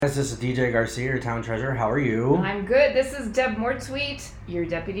Guys, this is DJ Garcia, your town treasurer. How are you? I'm good. This is Deb Mortsweet, your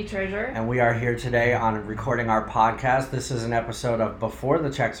deputy treasurer. And we are here today on recording our podcast. This is an episode of Before the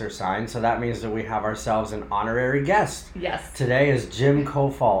Checks Are Signed, so that means that we have ourselves an honorary guest. Yes. Today is Jim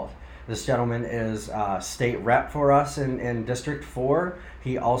Kofalt. This gentleman is state rep for us in District 4.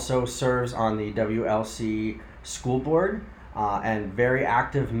 He also serves on the WLC school board and very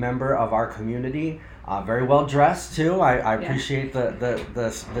active member of our community. Very well dressed too. I appreciate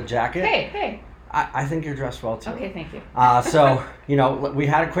the jacket. Hey. I think you're dressed well too. Okay, thank you. So, we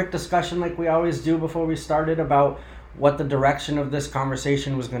had a quick discussion like we always do before we started about what the direction of this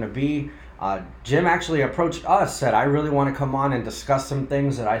conversation was going to be. Jim actually approached us, said, I really want to come on and discuss some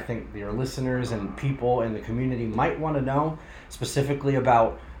things that I think your listeners and people in the community might want to know, specifically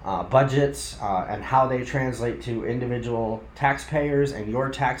about budgets and how they translate to individual taxpayers and your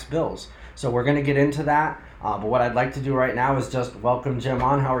tax bills. So we're going to get into that. But what I'd like to do right now is just welcome Jim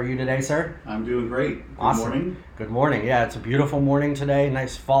on. How are you today, sir? I'm doing great. Good Awesome. morning. Good morning. Yeah, it's a beautiful morning today.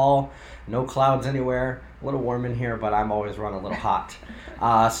 Nice fall. No clouds anywhere. A little warm in here, but I'm always run a little hot.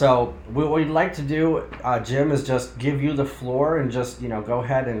 So what we'd like to do, Jim, is just give you the floor and just, go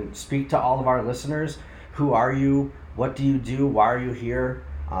ahead and speak to all of our listeners. Who are you? What do you do? Why are you here?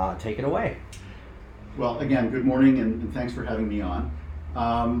 Take it away. Well, again, good morning and thanks for having me on.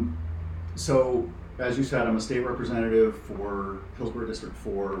 So, as you said, I'm a state representative for Hillsborough District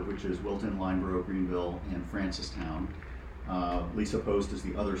 4, which is Wilton, Lineborough, Greenville, and Francistown. Lisa Post is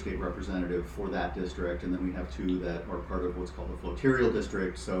the other state representative for that district, and then we have two that are part of what's called the Floterial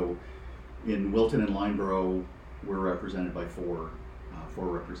District. So, in Wilton and Lineborough, we're represented by four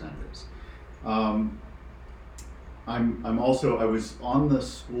representatives. I was on the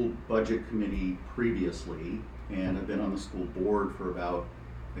school budget committee previously, and I've been on the school board for about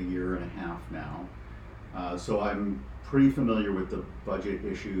a year and a half now. So I'm pretty familiar with the budget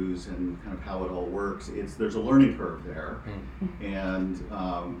issues and kind of how it all works. There's a learning curve there. And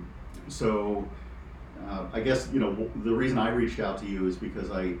I guess, the reason I reached out to you is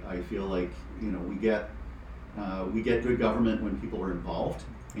because I feel like, we get good government when people are involved.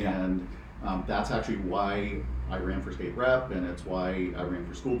 Yeah. And that's actually why I ran for state rep, and it's why I ran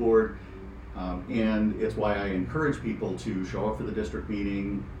for school board. And it's why I encourage people to show up for the district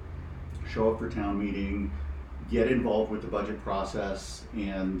meeting, show up for town meeting, get involved with the budget process,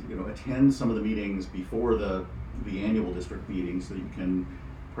 and attend some of the meetings before the annual district meeting, so that you can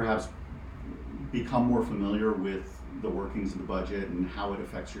perhaps become more familiar with the workings of the budget and how it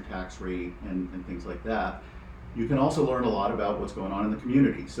affects your tax rate and things like that. You can also learn a lot about what's going on in the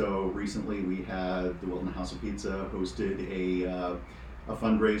community. So recently we had the Wilton House of Pizza hosted a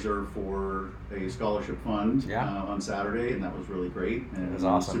fundraiser for a scholarship fund on Saturday, and that was really great. And it was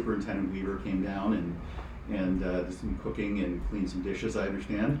awesome. Superintendent Weaver came down and did some cooking and cleaned some dishes, I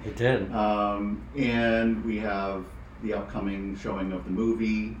understand. He did. And we have the upcoming showing of the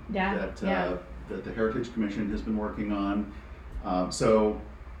movie that the Heritage Commission has been working on. So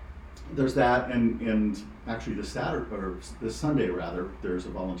there's that, and actually this Sunday rather, there's a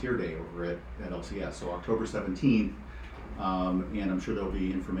volunteer day over at LCS. So October 17th. And I'm sure there'll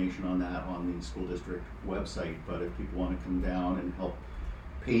be information on that on the school district website, but if people want to come down and help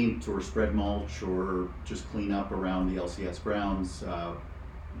paint or spread mulch or just clean up around the LCS grounds,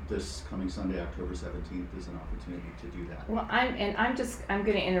 this coming Sunday, October 17th, is an opportunity to do that. Well, I'm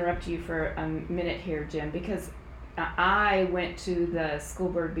going to interrupt you for a minute here, Jim, because I went to the school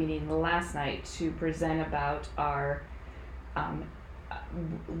board meeting last night to present about our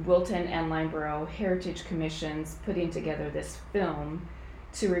Wilton and Lineborough Heritage Commissions putting together this film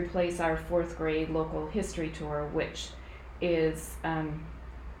to replace our fourth grade local history tour, which is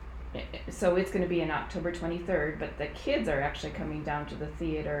so it's going to be on October 23rd, but the kids are actually coming down to the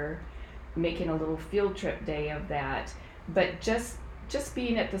theater, making a little field trip day of that. But just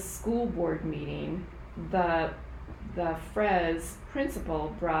being at the school board meeting, the FRES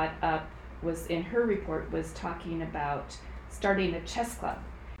principal was in her report was talking about starting a chess club.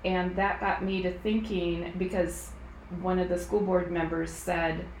 And that got me to thinking, because one of the school board members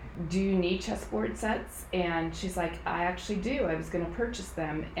said, do you need chessboard sets? And she's like, I actually do. I was going to purchase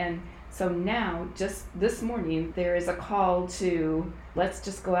them. And so now, just this morning, there is a call to, let's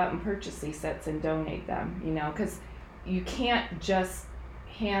just go out and purchase these sets and donate them, because you can't just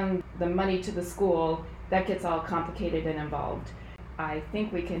hand the money to the school. That gets all complicated and involved. I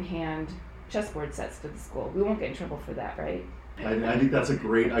think we can hand chessboard sets to the school. We won't get in trouble for that, right? I think that's a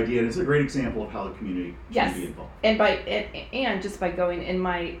great idea, and it's a great example of how the community can be involved. And just by going in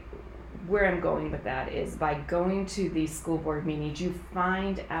where I'm going with that is by going to these school board meetings, you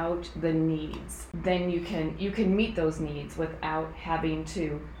find out the needs. Then you can meet those needs without having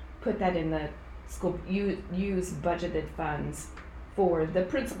to put that in the school. Use budgeted funds for the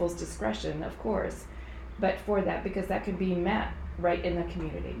principal's discretion, of course, but for that, because that can be met right in the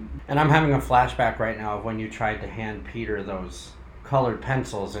community. And I'm having a flashback right now of when you tried to hand Peter those colored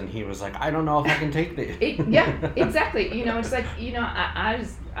pencils and he was like, I don't know if I can take these. Yeah, exactly. It's like,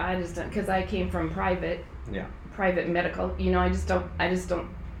 I just don't, because I came from private medical, I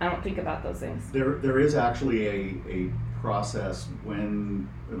don't think about those things. There is actually a process when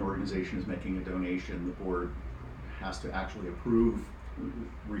an organization is making a donation. The board has to actually approve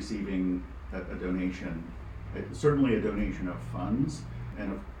receiving a donation. Certainly a donation of funds,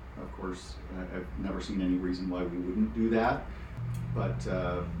 and of course, I've never seen any reason why we wouldn't do that. But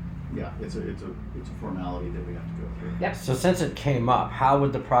it's a formality that we have to go through. Yep. So since it came up, how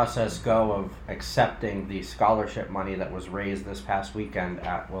would the process go of accepting the scholarship money that was raised this past weekend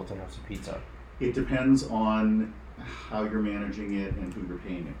at Wilton House of Pizza? It depends on how you're managing it and who you're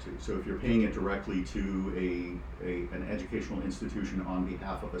paying it to. So if you're paying it directly to an educational institution on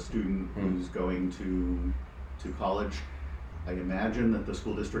behalf of a student who's going to college, I imagine that the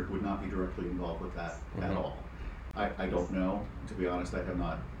school district would not be directly involved with that at all. I don't know, to be honest. I have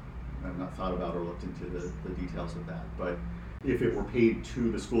not thought about or looked into the details of that. But if it were paid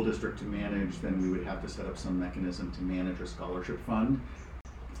to the school district to manage, then we would have to set up some mechanism to manage a scholarship fund.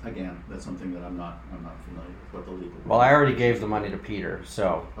 Again, that's something that I'm not familiar with what the legal. Well, I already gave the money to Peter,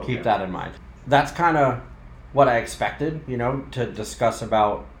 so Okay. keep that in mind. That's kind of what I expected, to discuss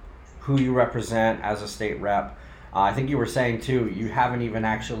about who you represent as a state rep. I think you were saying too, you haven't even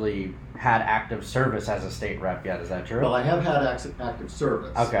actually had active service as a state rep yet. Is that true? Well, I have had active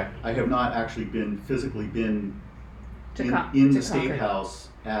service. Okay. I have not actually physically been To in the to state Concord. house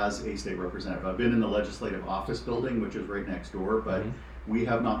as a state representative. I've been in the legislative office building, which is right next door, but we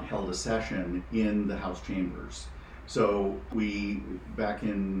have not held a session in the House chambers. So back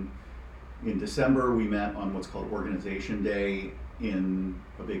in December, we met on what's called Organization Day in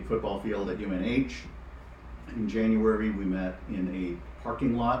a big football field at UNH. In January, we met in a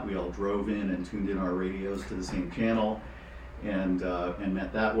parking lot. We all drove in and tuned in our radios to the same channel and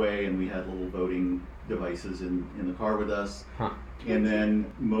met that way, and we had little voting devices in the car with us. Huh. And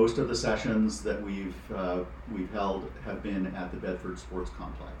then most of the sessions that we've held have been at the Bedford Sports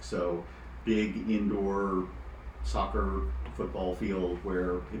Complex. So big indoor soccer football field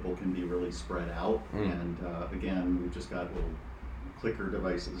where people can be really spread out. And again, we've just got little clicker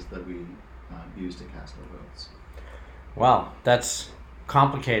devices that we use to cast our votes. Well, that's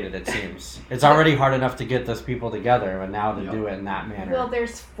complicated, it seems. It's already hard enough to get those people together, and now to do it in that manner. Well,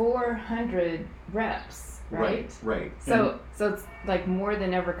 there's 400 reps, right? Right. So it's like more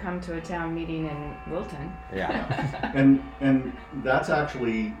than ever come to a town meeting in Wilton. Yeah. And that's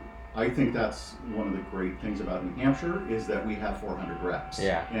actually, I think that's one of the great things about New Hampshire is that we have 400 reps.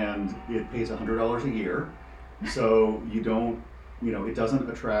 Yeah. And it pays $100 a year, so you don't, it doesn't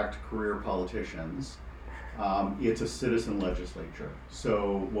attract career politicians. It's a citizen legislature.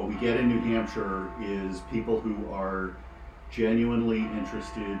 So what we get in New Hampshire is people who are genuinely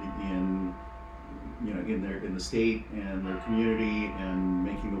interested in, in the state and their community and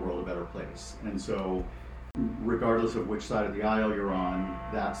making the world a better place. And so, regardless of which side of the aisle you're on,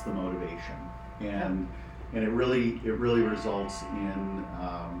 that's the motivation. And it really results in,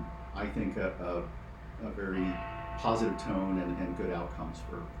 I think, a very positive tone and good outcomes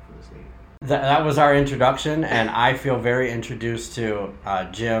for the state. That was our introduction, and I feel very introduced to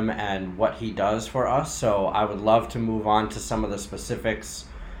Jim and what he does for us, so I would love to move on to some of the specifics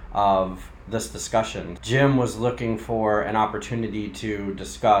of this discussion. Jim was looking for an opportunity to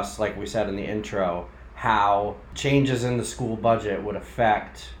discuss, like we said in the intro, how changes in the school budget would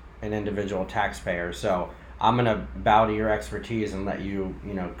affect an individual taxpayer. So I'm going to bow to your expertise and let you,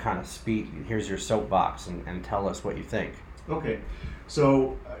 kind of speak. Here's your soapbox and tell us what you think. Okay,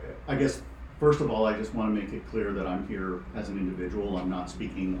 so I guess first of all, I just want to make it clear that I'm here as an individual. I'm not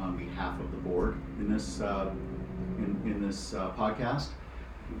speaking on behalf of the board in this podcast.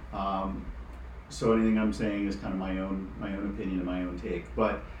 So anything I'm saying is kind of my own opinion and my own take.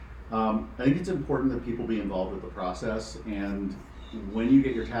 But I think it's important that people be involved with the process. And when you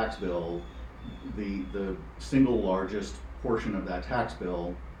get your tax bill, the single largest portion of that tax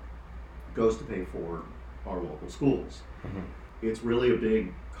bill goes to pay for our local schools. Mm-hmm. It's really a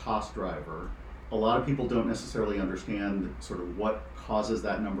big cost driver. A lot of people don't necessarily understand sort of what causes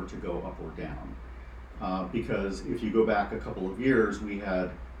that number to go up or down. Because if you go back a couple of years, we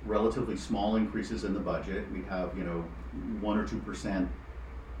had relatively small increases in the budget. We have, 1 or 2%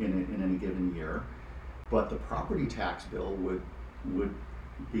 in any given year, but the property tax bill would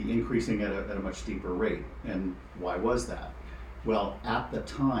be increasing at a much steeper rate. And why was that? Well, at the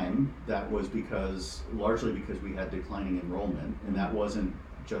time, that was largely because we had declining enrollment, and that wasn't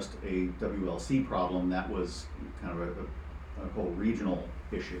just a WLC problem, that was kind of a whole regional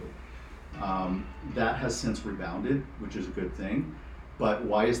issue. That has since rebounded, which is a good thing. But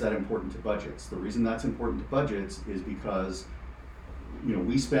why is that important to budgets? The reason that's important to budgets is because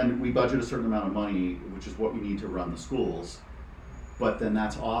we budget a certain amount of money, which is what we need to run the schools, but then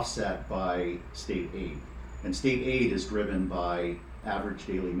that's offset by state aid. And state aid is driven by average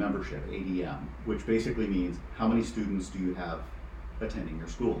daily membership, ADM, which basically means how many students do you have attending your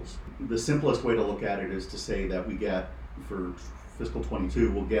schools. The simplest way to look at it is to say that we get, for fiscal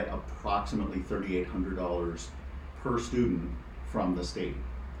 22, we'll get approximately $3,800 per student from the state.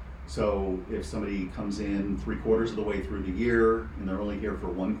 So if somebody comes in 3/4 of the way through the year and they're only here for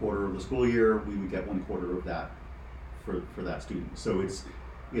 1/4 of the school year, we would get 1/4 of that for that student. So it's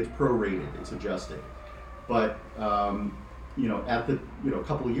prorated, it's adjusted. But a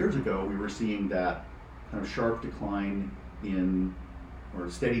couple of years ago, we were seeing that kind of sharp decline or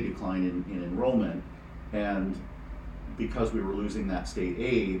steady decline in enrollment, and because we were losing that state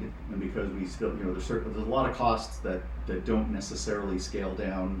aid, and because we still, there's a lot of costs that don't necessarily scale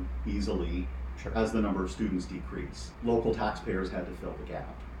down easily as the number of students decrease. Local taxpayers had to fill the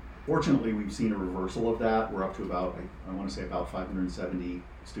gap. Fortunately, we've seen a reversal of that. We're up to about 570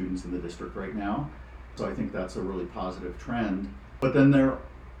 students in the district right now. So I think that's a really positive trend. But then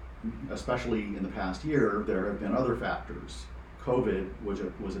especially in the past year, there have been other factors. COVID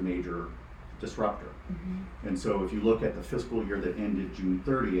was a major disruptor. Mm-hmm. And so if you look at the fiscal year that ended June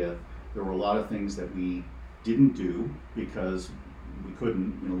 30th, there were a lot of things that we didn't do because we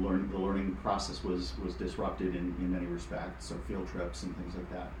couldn't, the learning process was disrupted in many respects. So field trips and things like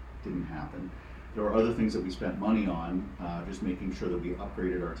that didn't happen. There were other things that we spent money on, just making sure that we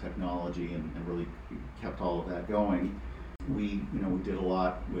upgraded our technology and really kept all of that going. We did a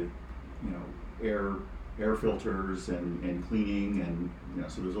lot with, air filters and cleaning, and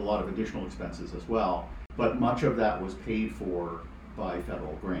so there's a lot of additional expenses as well. But much of that was paid for by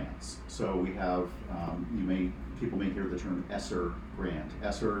federal grants. So we have, people may hear the term ESSER grant.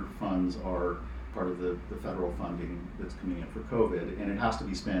 ESSER funds are part of the federal funding that's coming in for COVID, and it has to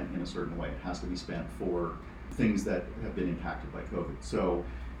be spent in a certain way. It has to be spent for things that have been impacted by COVID. So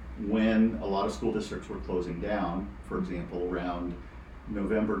when a lot of school districts were closing down, for example, around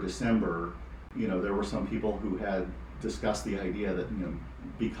November, December, there were some people who had discussed the idea that,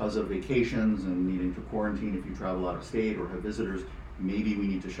 because of vacations and needing to quarantine if you travel out of state or have visitors, maybe we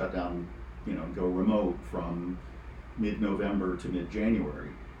need to shut down, go remote from mid-November to mid-January.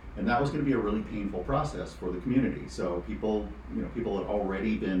 And that was going to be a really painful process for the community. So people had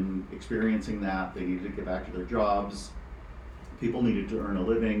already been experiencing that. They needed to get back to their jobs. People needed to earn a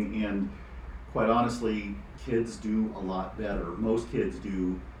living. And quite honestly, kids do a lot better. Most kids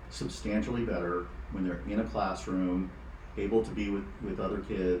do substantially better when they're in a classroom, able to be with other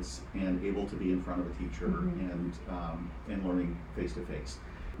kids, and able to be in front of a teacher. Mm-hmm. and learning face to face.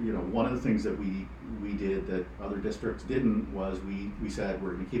 One of the things that we did that other districts didn't was we said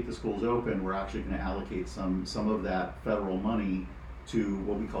we're going to keep the schools open. We're actually going to allocate some of that federal money to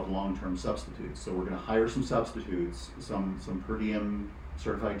what we call long-term substitutes. So we're going to hire some substitutes, some per diem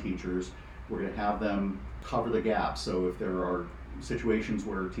certified teachers. We're going to have them cover the gaps. So if there are situations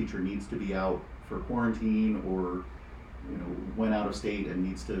where a teacher needs to be out for quarantine or went out of state and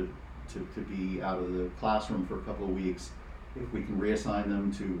needs to be out of the classroom for a couple of weeks, if we can reassign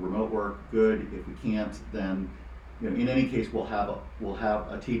them to remote work, good. If we can't, then in any case we'll have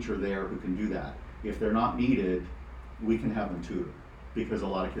a teacher there who can do that. If they're not needed, we can have them tutor, because a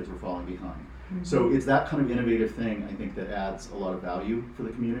lot of kids were falling behind. Mm-hmm. So it's that kind of innovative thing, I think, that adds a lot of value for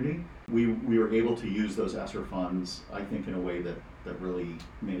the community. We were able to use those ESSER funds, I think, in a way that really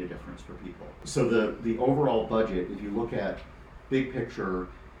made a difference for people. So the overall budget, if you look at big picture,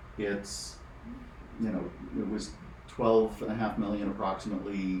 it's, it was $12.5 million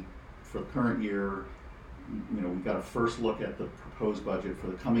approximately for the current year. We've got a first look at the proposed budget for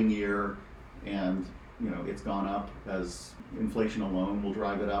the coming year, and it's gone up as inflation alone will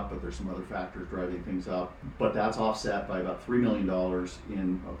drive it up, but there's some other factors driving things up. But that's offset by about $3 million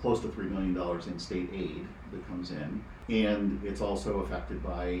close to $3 million in state aid that comes in, and it's also affected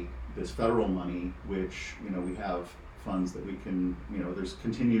by this federal money, which we have funds that we can, we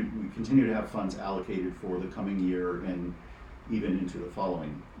continue to have funds allocated for the coming year and even into the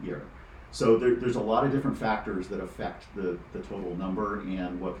following year. So there's a lot of different factors that affect the total number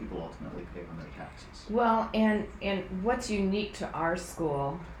and what people ultimately pay on their taxes. Well, and what's unique to our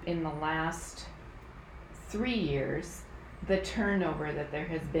school in the last 3 years, the turnover that there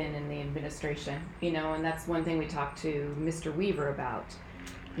has been in the administration, and that's one thing we talked to Mr. Weaver about.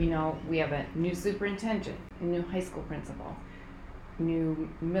 We have a new superintendent, new high school principal, new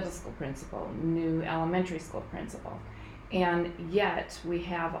middle school principal, new elementary school principal. And yet we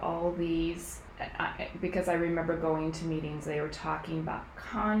have all these, because I remember going to meetings, they were talking about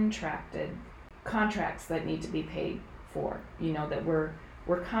contracts that need to be paid for, that we're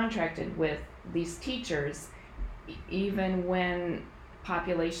contracted with these teachers, even when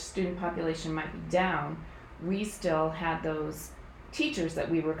student population might be down, we still had those teachers that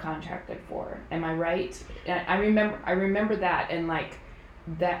we were contracted for. Am I right? I remember that, and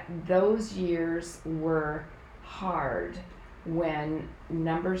that those years were hard when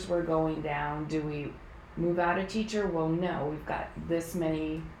numbers were going down. Do we move out a teacher? Well, no, we've got this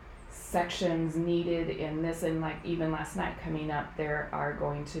many sections needed in this, and even last night coming up, there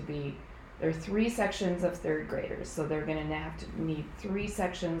are 3 sections of 3rd graders, so they're going to have to need 3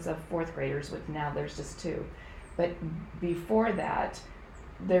 sections of 4th graders, with now there's just 2. But before that,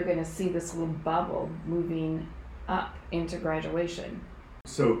 they're going to see this little bubble moving up into graduation.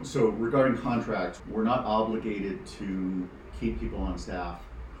 So regarding contracts, we're not obligated to keep people on staff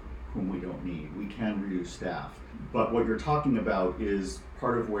whom we don't need. We can reduce staff. But what you're talking about is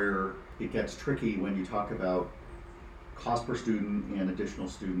part of where it gets tricky when you talk about cost per student and additional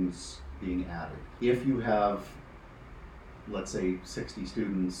students being added. If you have, let's say, 60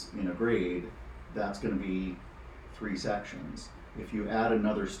 students in a grade, that's going to be 3 sections. If you add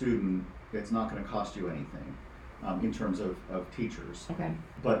another student, it's not going to cost you anything in terms of teachers. Okay.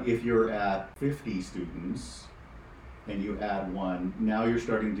 But if you're at 50 students and you add 1, now you're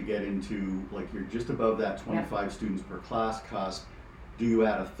starting to get into, you're just above that 25 students per class cusp. Do you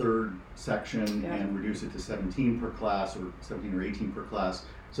add a 3rd section and reduce it to 17 per class, or 17 or 18 per class?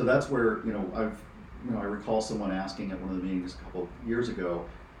 So that's where, I recall someone asking at one of the meetings a couple of years ago,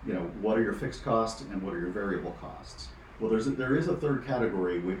 what are your fixed costs and what are your variable costs? Well, there is a 3rd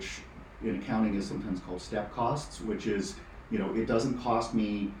category, which in accounting is sometimes called step costs, which is, it doesn't cost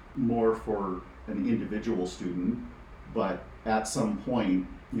me more for an individual student, but at some point,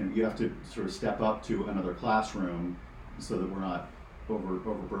 you have to sort of step up to another classroom so that we're not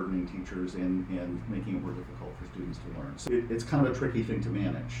overburdening teachers and making it more difficult for students to learn. So it's kind of a tricky thing to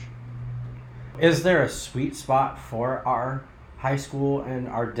manage. Is there a sweet spot for our high school and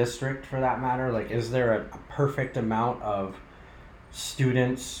our district, for that matter? Is there a perfect amount of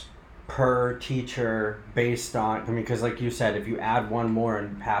students per teacher based on, because like you said, if you add 1 more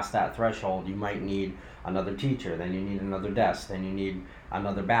and pass that threshold, you might need another teacher, then you need another desk, then you need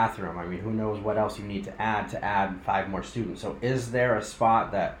another bathroom. Who knows what else you need to add 5 more students. So is there a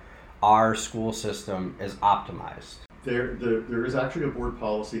spot that our school system is optimized? There is actually a board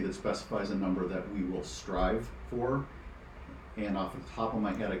policy that specifies a number that we will strive for. And off the top of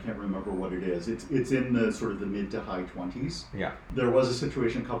my head, I can't remember what it is. It's in the sort of the mid to high 20s. Yeah. There was a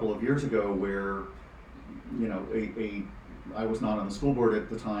situation a couple of years ago where, I was not on the school board at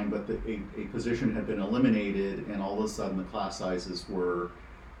the time, but a position had been eliminated, and all of a sudden the class sizes were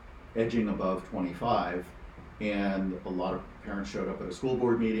edging above 25, and a lot of parents showed up at a school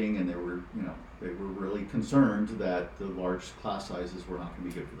board meeting, and they were really concerned that the large class sizes were not going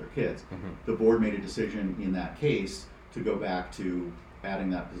to be good for their kids. Mm-hmm. The board made a decision in that case to go back to adding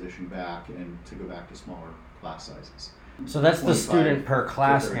that position back and to go back to smaller class sizes. So that's the student per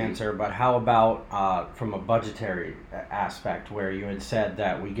class answer, but how about from a budgetary aspect, where you had said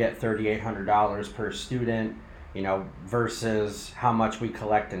that we get $3,800 per student, versus how much we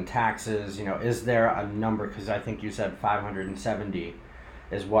collect in taxes? Is there a number? Because I think you said 570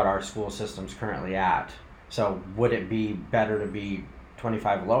 is what our school system's currently at. So would it be better to be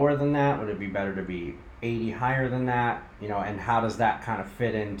 25 lower than that? Would it be better to be 80 higher than that? And how does that kind of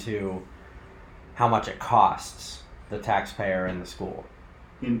fit into how much it costs the taxpayer and the school?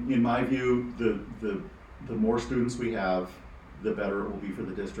 In my view, the more students we have, the better it will be for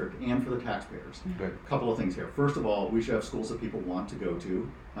the district and for the taxpayers. Good. A couple of things here. First of all, we should have schools that people want to go to,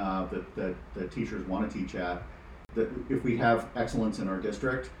 that teachers want to teach at. That if we have excellence in our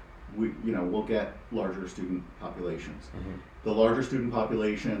district, we'll get larger student populations. Mm-hmm. The larger student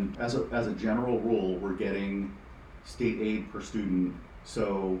population, as a general rule, we're getting state aid per student.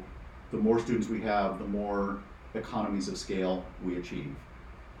 So the more students we have, the more economies of scale we achieve,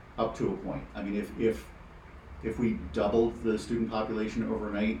 up to a point. If we doubled the student population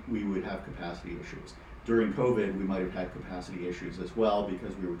overnight, we would have capacity issues. During COVID, we might have had capacity issues as well,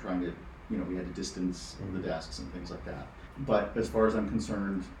 because we were trying to we had to distance the desks and things like that. But as far as I'm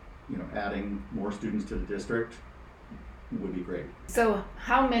concerned, adding more students to the district would be great. So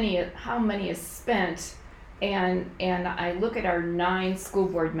how many is spent? And I look at our 9 school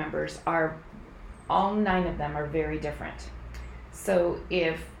board members. All 9 of them are very different. So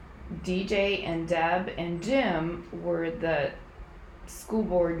if DJ and Deb and Jim were the school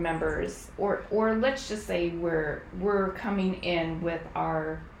board members, or let's just say we're coming in with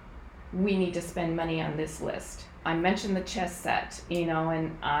we need to spend money on this list. I mentioned the chess set,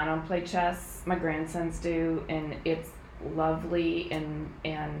 and I don't play chess. My grandsons do, and it's lovely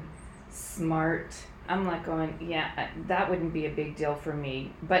and smart. I'm like going, yeah, that wouldn't be a big deal for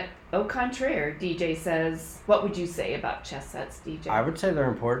me. But au contraire, DJ says, what would you say about chess sets, DJ? I would say they're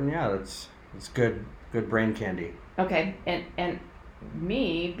important. Yeah, it's good brain candy. Okay, and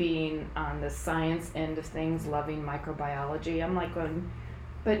me being on the science end of things, loving microbiology, I'm like going,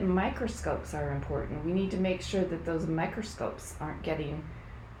 but microscopes are important. We need to make sure that those microscopes aren't getting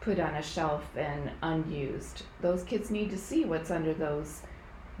put on a shelf and unused. Those kids need to see what's under those,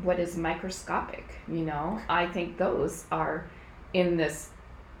 what is microscopic, I think those are in this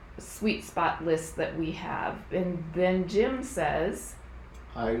sweet spot list that we have. And then Jim says,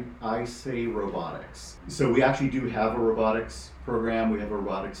 I say robotics. So we actually do have a robotics program. We have a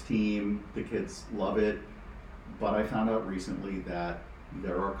robotics team. The kids love it. But I found out recently that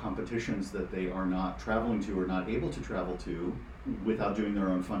there are competitions that they are not traveling to or not able to travel to without doing their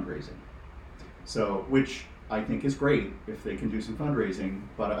own fundraising. So, which I think is great if they can do some fundraising,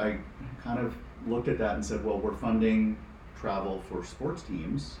 but I kind of looked at that and said, well, we're funding travel for sports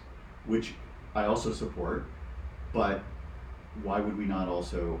teams, which I also support, but why would we not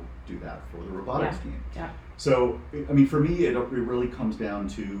also do that for the robotics team? Yeah. So, for me, it really comes down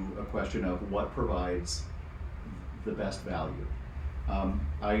to a question of what provides the best value.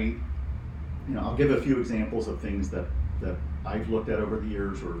 I'll give a few examples of things that I've looked at over the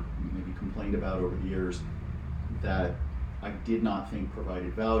years, or maybe complained about over the years, that I did not think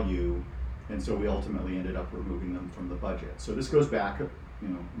provided value, and so we ultimately ended up removing them from the budget. So this goes back,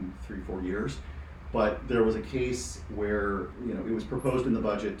 3-4 years, but there was a case where it was proposed in the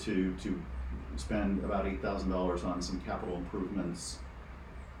budget to spend about $8,000 on some capital improvements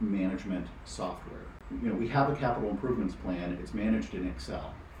management software. We have a capital improvements plan. It's managed in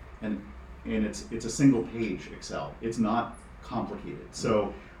Excel, and it's a single page Excel. It's not complicated.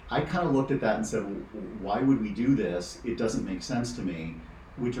 So I kind of looked at that and said, well, why would we do this? It doesn't make sense to me.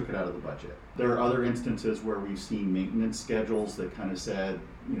 We took it out of the budget. There are other instances where we've seen maintenance schedules that kind of said,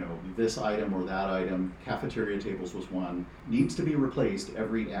 this item or that item, cafeteria tables was one, needs to be replaced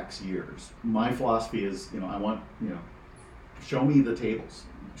every X years. My philosophy is, I want, show me the tables.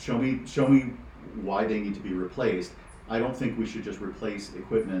 Show me why they need to be replaced. I don't think we should just replace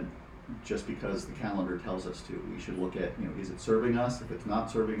equipment just because the calendar tells us to. We should look at, is it serving us? If it's not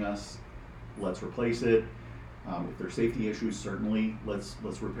serving us, let's replace it. If there's safety issues, certainly let's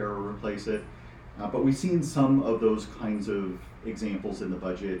repair or replace it. But we've seen some of those kinds of examples in the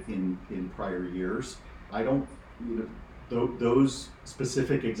budget in prior years. I don't, those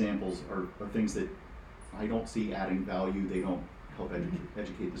specific examples are things that I don't see adding value. They don't help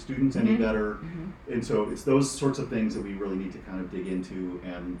educate the students any better. Mm-hmm. And so it's those sorts of things that we really need to kind of dig into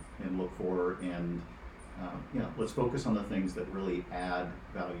and look for, and let's focus on the things that really add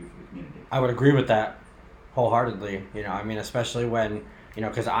value for the community. I would agree with that wholeheartedly. Especially when,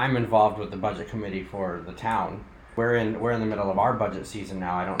 because I'm involved with the budget committee for the town. We're in the middle of our budget season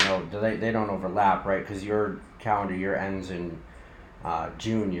now. I don't know, they don't overlap, right? Because your calendar year ends in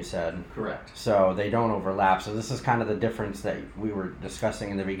June, you said. Correct. So they don't overlap. So this is kind of the difference that we were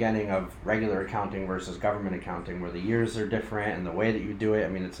discussing in the beginning of regular accounting versus government accounting, where the years are different and the way that you do it.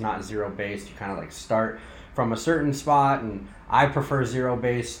 It's not zero-based. You kind of like start from a certain spot, and I prefer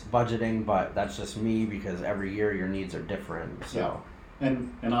zero-based budgeting, but that's just me because every year your needs are different. So. Yeah.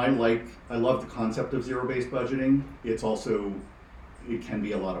 And I love the concept of zero-based budgeting. It's also, it can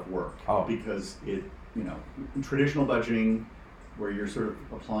be a lot of work. Oh. Because traditional budgeting, where you're sort of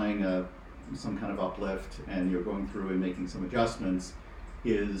applying some kind of uplift and you're going through and making some adjustments,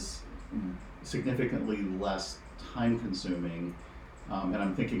 is significantly less time consuming. And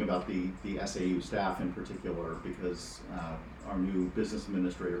I'm thinking about the SAU staff in particular, because our new business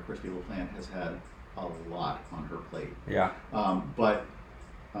administrator, Christy LaPlante, has had a lot on her plate. Yeah. But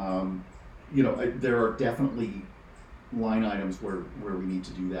there are definitely line items where we need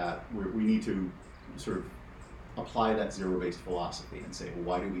to do that, where we need to sort of apply that zero-based philosophy and say, well,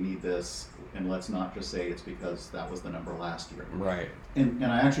 why do we need this? And let's not just say it's because that was the number last year. Right. And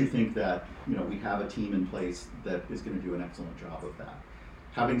I actually think that we have a team in place that is going to do an excellent job of that.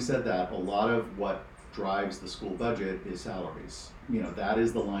 Having said that, a lot of what drives the school budget is salaries. That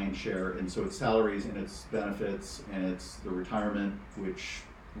is the lion's share, and so it's salaries and it's benefits and it's the retirement, which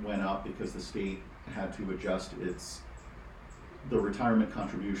went up because the state had to adjust the retirement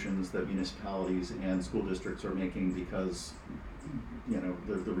contributions that municipalities and school districts are making because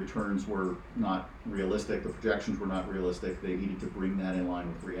the returns were not realistic, the projections were not realistic. They needed to bring that in line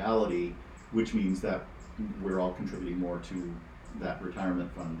with reality, which means that we're all contributing more to that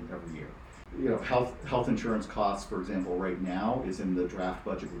retirement fund every year. Health insurance costs, for example, right now is in the draft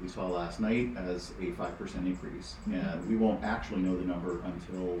budget that we saw last night as a 5% increase, and we won't actually know the number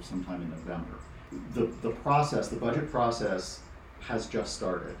until sometime in November. The budget process has just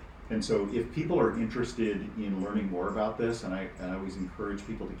started, and so if people are interested in learning more about this, and I always encourage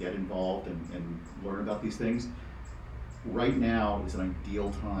people to get involved and learn about these things, right now is an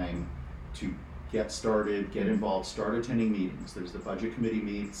ideal time to get started, get involved, start attending meetings. There's the budget committee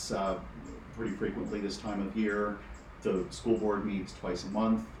meets pretty frequently this time of year. The school board meets twice a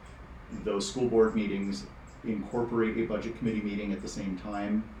month. Those school board meetings incorporate a budget committee meeting at the same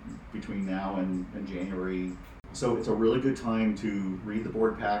time between now and January. So it's a really good time to read the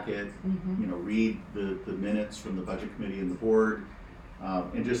board packet, read the minutes from the budget committee and the board,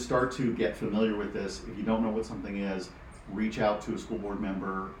 and just start to get familiar with this. If you don't know what something is, reach out to a school board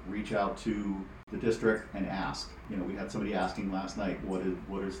member, reach out to the district and ask. We had somebody asking last night, what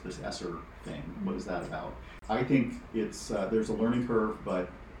is this ESSER thing? What is that about? I think it's there's a learning curve, but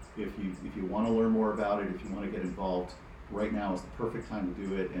if you want to learn more about it, if you want to get involved, right now is the perfect time to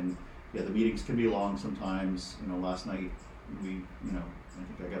do it. And the meetings can be long sometimes. Last night I think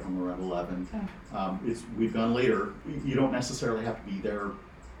I got home around 11. We've gone later. You don't necessarily have to be there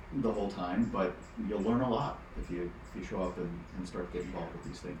the whole time, but you'll learn a lot if you show up and start getting involved with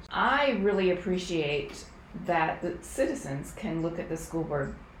these things. I really appreciate that the citizens can look at the school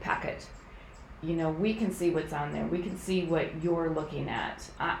board packet. We can see what's on there. We can see what you're looking at.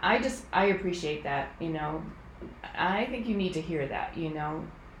 I appreciate that. I think you need to hear that.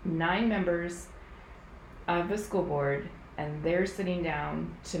 9 members of the school board, and they're sitting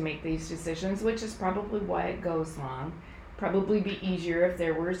down to make these decisions, which is probably why it goes long. Probably be easier if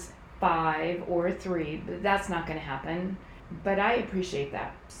there was 5 or 3, but that's not going to happen. But I appreciate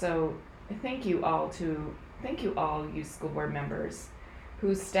that. So thank you all, you school board members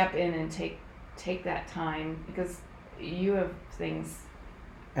who step in and take that time, because you have things.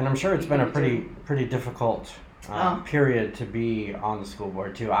 And I'm sure it's been a pretty difficult period to be on the school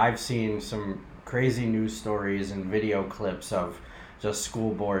board too. I've seen some crazy news stories and video clips of just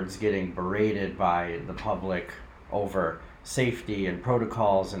school boards getting berated by the public over safety and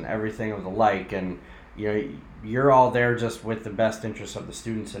protocols and everything of the like, and you're all there just with the best interests of the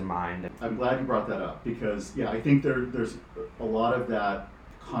students in mind. I'm glad you brought that up, because I think there's a lot of that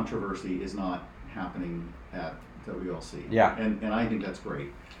controversy is not happening at WLC. And I think that's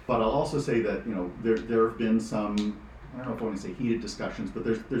great. But I'll also say that there have been some, I don't know if I want to say heated discussions, but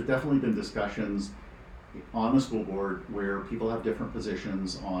there's definitely been discussions on the school board where people have different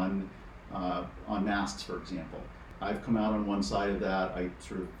positions on masks, for example. I've come out on one side of that. I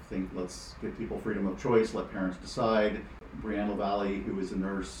sort of think let's give people freedom of choice, let parents decide. Brianne LaValle, who is a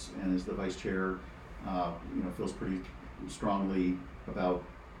nurse and is the vice chair, feels pretty strongly about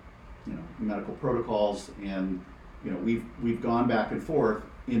medical protocols, and we've gone back and forth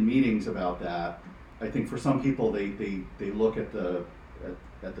in meetings about that. I think for some people they look at the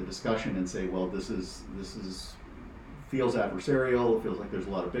discussion and say, well, this feels adversarial. It feels like there's a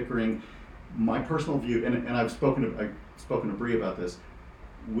lot of bickering. My personal view, and I've spoken to Bree about this.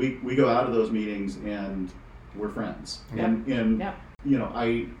 We go out of those meetings and we're friends. And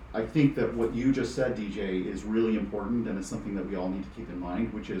I think that what you just said, DJ, is really important, and it's something that we all need to keep in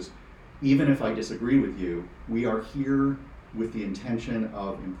mind, which is, even if I disagree with you, we are here with the intention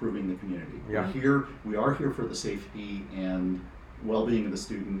of improving the community. We are here for the safety and well-being of the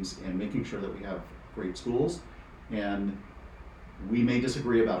students and making sure that we have great schools. And we may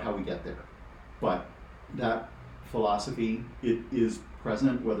disagree about how we get there, but that philosophy, it is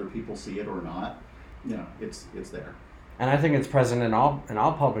present whether people see it or not. It's there. And I think it's present in all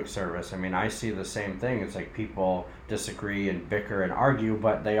public service. I mean, I see the same thing. It's like people disagree and bicker and argue,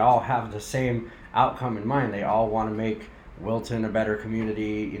 but they all have the same outcome in mind. They all want to make Wilton a better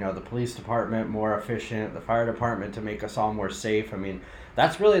community, the police department more efficient, the fire department to make us all more safe. I mean,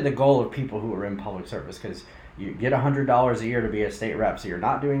 that's really the goal of people who are in public service, because You get $100 a year to be a state rep, so you're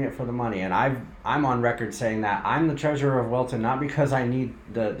not doing it for the money. And I'm on record saying that I'm the treasurer of Wilton not because I need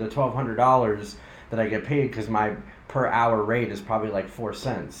the $1,200 that I get paid, because my per hour rate is probably like 4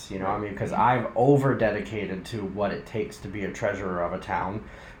 cents. You know, I mean, because I've over dedicated to what it takes to be a treasurer of a town,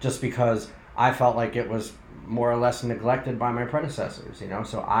 just because I felt like it was more or less neglected by my predecessors. You know,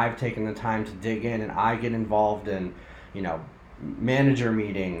 so I've taken the time to dig in, and I get involved in, you know, manager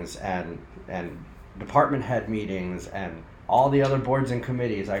meetings and department head meetings and all the other boards and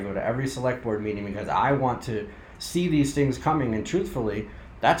committees. I go to every select board meeting because I want to see these things coming, and truthfully,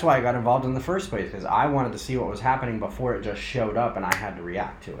 that's why I got involved in the first place, because I wanted to see what was happening before it just showed up and I had to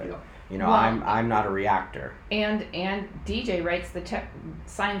react to it. Yeah. You know, Well, I'm not a reactor. And DJ writes the check,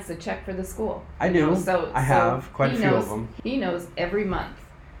 signs the check for the school. I You do. know, so I have quite a he few knows, of them. He knows every month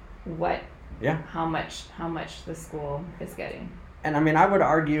what Yeah. how much the school is getting. And I mean, I would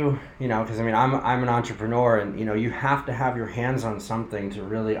argue, you know, because I mean, I'm an entrepreneur, and you know, you have to have your hands on something to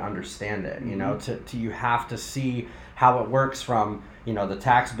really understand it. You know, to you have to see how it works, from, you know, the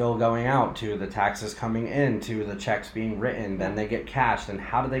tax bill going out to the taxes coming in to the checks being written, then they get cashed, and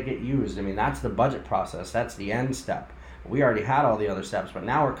how do they get used? I mean, that's the budget process. That's the end step. We already had all the other steps, but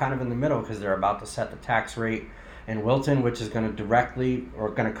now we're kind of in the middle because they're about to set the tax rate in Wilton, which is going to directly or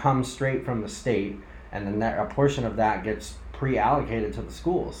going to come straight from the state, and then a portion of that gets pre-allocated to the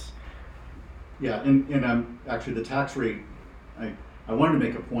schools. Yeah, and actually the tax rate, I wanted to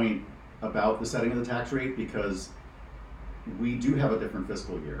make a point about the setting of the tax rate, because we do have a different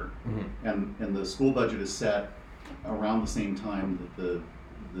fiscal year, and the school budget is set around the same time that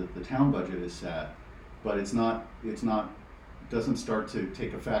the town budget is set, but it's not doesn't start to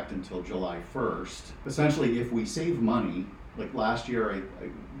take effect until July 1st. Essentially, if we save money, like last year,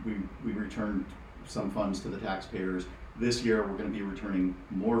 we returned some funds to the taxpayers. This year, we're going to be returning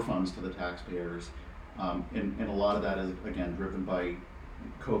more funds to the taxpayers, and a lot of that is, again, driven by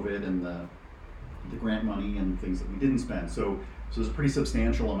COVID and the grant money and things that we didn't spend. So there's a pretty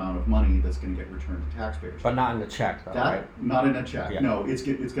substantial amount of money that's going to get returned to taxpayers. But not in the check, though, right? Not in a check. Yeah. No, it's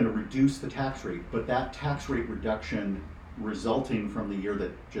going to reduce the tax rate, but that tax rate reduction resulting from the year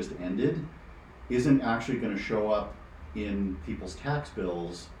that just ended isn't actually going to show up in people's tax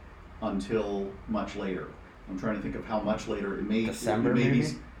bills until much later. I'm trying to think of how much later. It may December, it may maybe?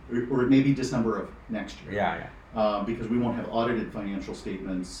 or it may be December of next year. Yeah. Because we won't have audited financial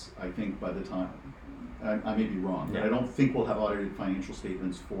statements, I think, by the time. I may be wrong, but Yeah. I don't think we'll have audited financial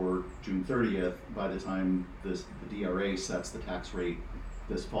statements for June 30th by the time the DRA sets the tax rate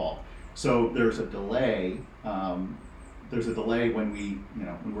this fall. So there's a delay. There's a delay when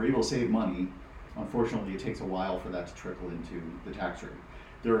when we're able to save money. Unfortunately, it takes a while for that to trickle into the tax rate.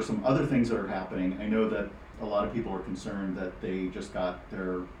 There are some other things that are happening. I know that a lot of people are concerned that they just got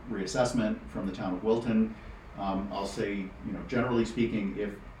their reassessment from the town of Wilton. I'll say, generally speaking,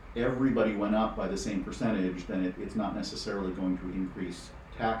 if everybody went up by the same percentage, then it's not necessarily going to increase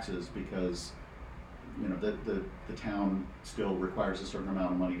taxes, because the town still requires a certain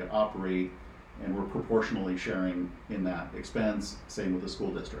amount of money to operate, and we're proportionally sharing in that expense. Same with the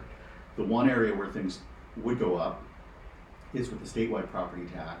school district. The one area where things would go up is with the statewide property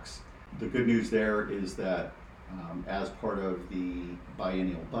tax. The good news there is that as part of the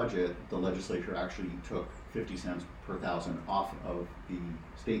biennial budget, the legislature actually took 50 cents per thousand off of the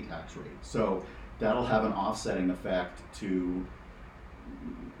state tax rate. So that'll have an offsetting effect to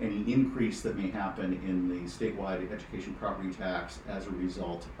any increase that may happen in the statewide education property tax as a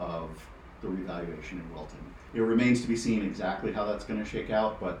result of the revaluation in Wilton. It remains to be seen exactly how that's going to shake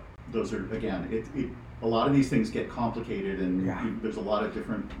out, but those are, again, a lot of these things get complicated, and there's a lot of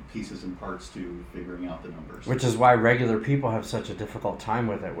different pieces and parts to figuring out the numbers. Which is why regular people have such a difficult time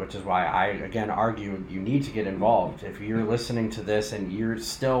with it, which is why I, again, argue you need to get involved. If you're listening to this and you're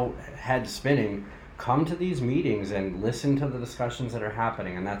still head spinning, come to these meetings and listen to the discussions that are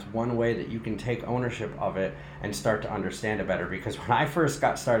happening, and that's one way that you can take ownership of it and start to understand it better. Because when I first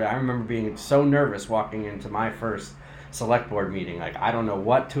got started, I remember being so nervous walking into my first select board meeting. Like, I don't know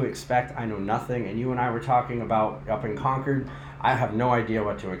what to expect. I know nothing. And you and I were talking about up in Concord. I have no idea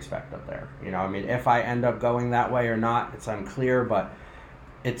what to expect up there. If I end up going that way or not, it's unclear, but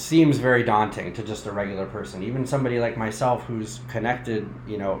it seems very daunting to just a regular person. Even somebody like myself who's connected,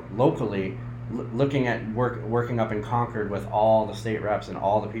 locally, looking at working up in Concord with all the state reps and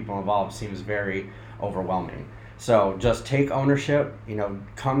all the people involved seems very overwhelming. So just take ownership,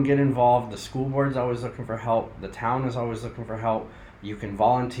 come get involved. The school board's always looking for help. The town is always looking for help. You can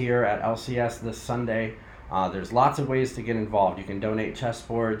volunteer at LCS this Sunday. There's lots of ways to get involved. You can donate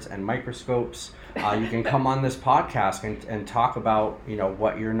chessboards and microscopes. You can come on this podcast and talk about,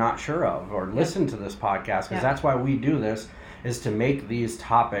 what you're not sure of, or listen to this podcast, because that's why we do this, is to make these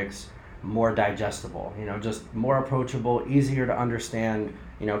topics more digestible, just more approachable, easier to understand,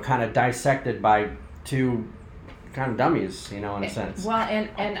 kind of dissected by two kind of dummies, in a sense. Well,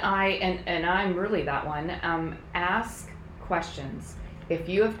 and I'm really that one. Ask questions. If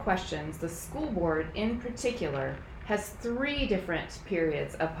you have questions, the school board in particular has 3 different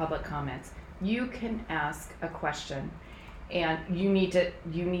periods of public comments. You can ask a question, and you need to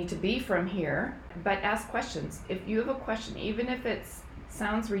be from here, but ask questions. If you have a question, even if it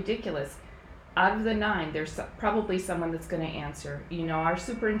sounds ridiculous, out of the 9, there's probably someone that's going to answer. Our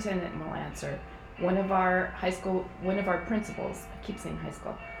superintendent will answer. One of our principals, I keep saying high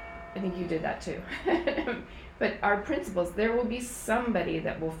school, I think you did that too. But our principals, there will be somebody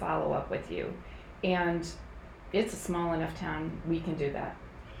that will follow up with you. And it's a small enough town, we can do that.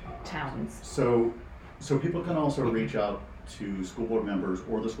 Towns. So people can also reach out to school board members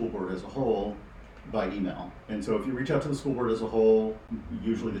or the school board as a whole by email. And so if you reach out to the school board as a whole,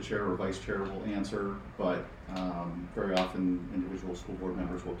 usually the chair or vice chair will answer, but very often individual school board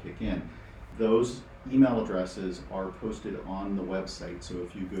members will kick in. Those email addresses are posted on the website. So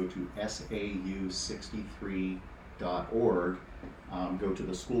if you go to sau63.org, go to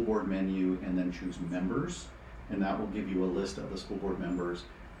the school board menu and then choose members, and that will give you a list of the school board members.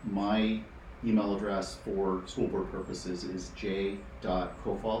 My email address for school board purposes is j.kofalt,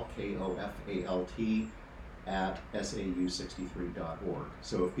 Kofalt, @sau63.org.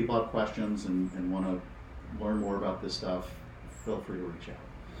 So if people have questions and want to learn more about this stuff, feel free to reach out.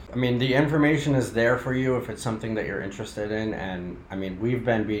 The information is there for you if it's something that you're interested in, and we've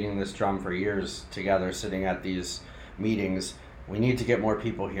been beating this drum for years together, sitting at these meetings. We need to get more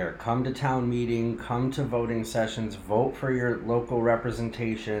people here. Come to town meeting, come to voting sessions, vote for your local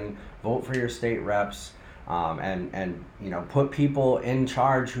representation, vote for your state reps, and put people in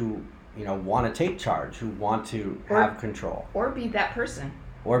charge who want to take charge, who want to have control. Or be that person.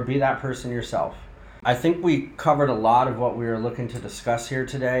 Or be that person yourself. I think we covered a lot of what we were looking to discuss here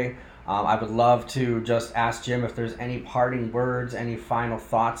today. I would love to just ask Jim if there's any parting words, any final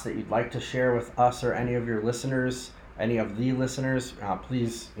thoughts that you'd like to share with us or any of your listeners, any of the listeners.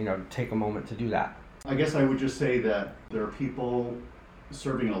 Please, take a moment to do that. I guess I would just say that there are people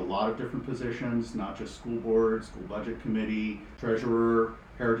serving in a lot of different positions, not just school board, school budget committee, treasurer,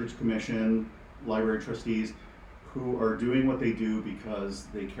 heritage commission, library trustees, who are doing what they do because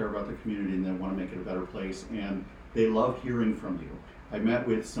they care about the community and they want to make it a better place, and they love hearing from you. I met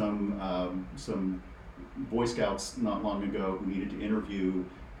with some Boy Scouts not long ago who needed to interview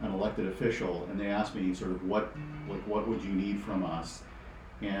an elected official, and they asked me sort of what would you need from us,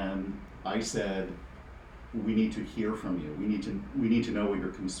 and I said, we need to hear from you. We need to know what your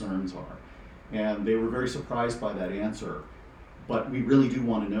concerns are, and they were very surprised by that answer. But we really do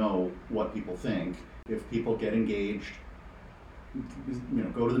want to know what people think. If people get engaged,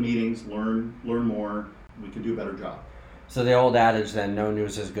 go to the meetings, learn more, we can do a better job. So the old adage then, no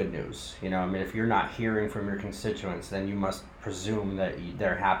news is good news. If you're not hearing from your constituents, then you must presume that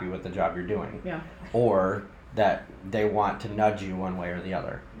they're happy with the job you're doing. Yeah. Or that they want to nudge you one way or the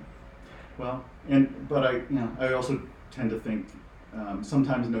other. Well, but I also tend to think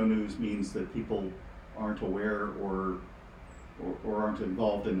sometimes no news means that people aren't aware or aren't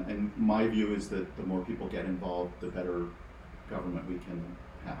involved, and my view is that the more people get involved, the better government we can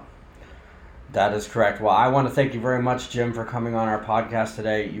have. That is correct. Well, I want to thank you very much, Jim, for coming on our podcast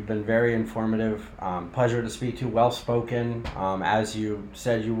today. You've been very informative. Pleasure to speak to, well-spoken, as you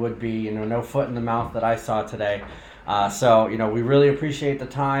said you would be, no foot in the mouth that I saw today. So we really appreciate the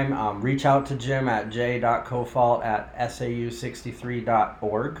time. Reach out to Jim at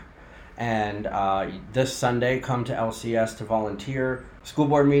j.kofalt@sau63.org. And this Sunday, come to LCS to volunteer. School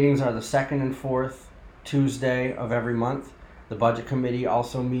board meetings are the 2nd and 4th Tuesday of every month. The budget committee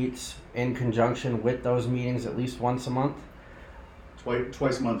also meets in conjunction with those meetings at least once a month.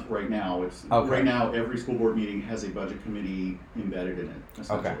 Twice a month right now. Right now every school board meeting has a budget committee embedded in it,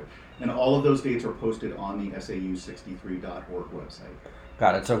 essentially. Okay. And all of those dates are posted on the sau63.org website.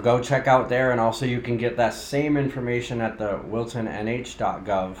 Got it. So go check out there, and also you can get that same information at the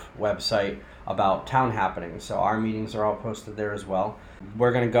wiltonnh.gov website about town happenings. So our meetings are all posted there as well.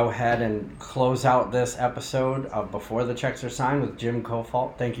 We're going to go ahead and close out this episode of Before the Checks Are Signed with Jim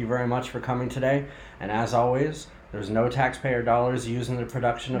Kofalt. Thank you very much for coming today. And as always, there's no taxpayer dollars used in the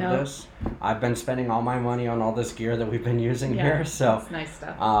production of this. I've been spending all my money on all this gear that we've been using here. So it's nice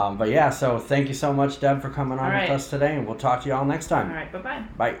stuff. But yeah, so thank you so much, Deb, for coming on with us today, and we'll talk to you all next time. All right, bye-bye.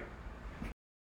 Bye.